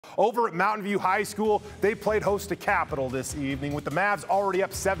Over at Mountain View High School, they played host to Capital this evening with the Mavs already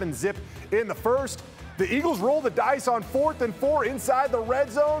up 7-zip in the first. The Eagles roll the dice on 4th and 4 inside the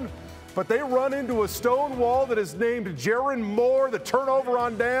red zone, but they run into a stone wall that is named Jaron Moore, the turnover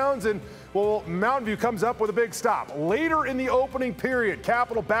on downs, and well, Mountain View comes up with a big stop. Later in the opening period,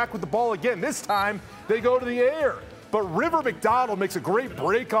 Capital back with the ball again. This time, they go to the air. But River McDonald makes a great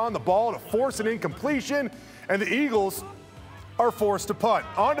break on the ball to force an incompletion, and the Eagles are forced to punt.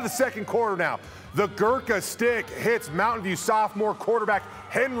 On to the second quarter now. The Gurkha stick hits Mountain View sophomore quarterback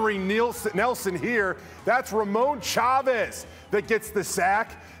Henry Nelson here. That's Ramon Chavez that gets the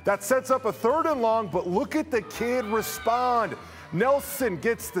sack. That sets up a 3rd and long, but look at the kid respond. Nelson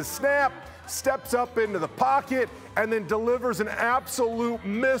gets the snap, steps up into the pocket, and then delivers an absolute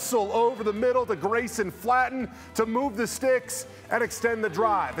missile over the middle to Grayson Flatten to move the sticks and extend the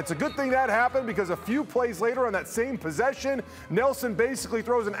drive. It's a good thing that happened because a few plays later on that same possession, Nelson basically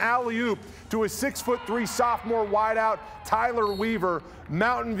throws an alley-oop to his 6'3" sophomore wideout, Tyler Weaver.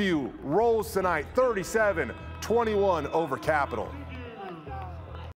 Mountain View rolls tonight 37-21 over Capital.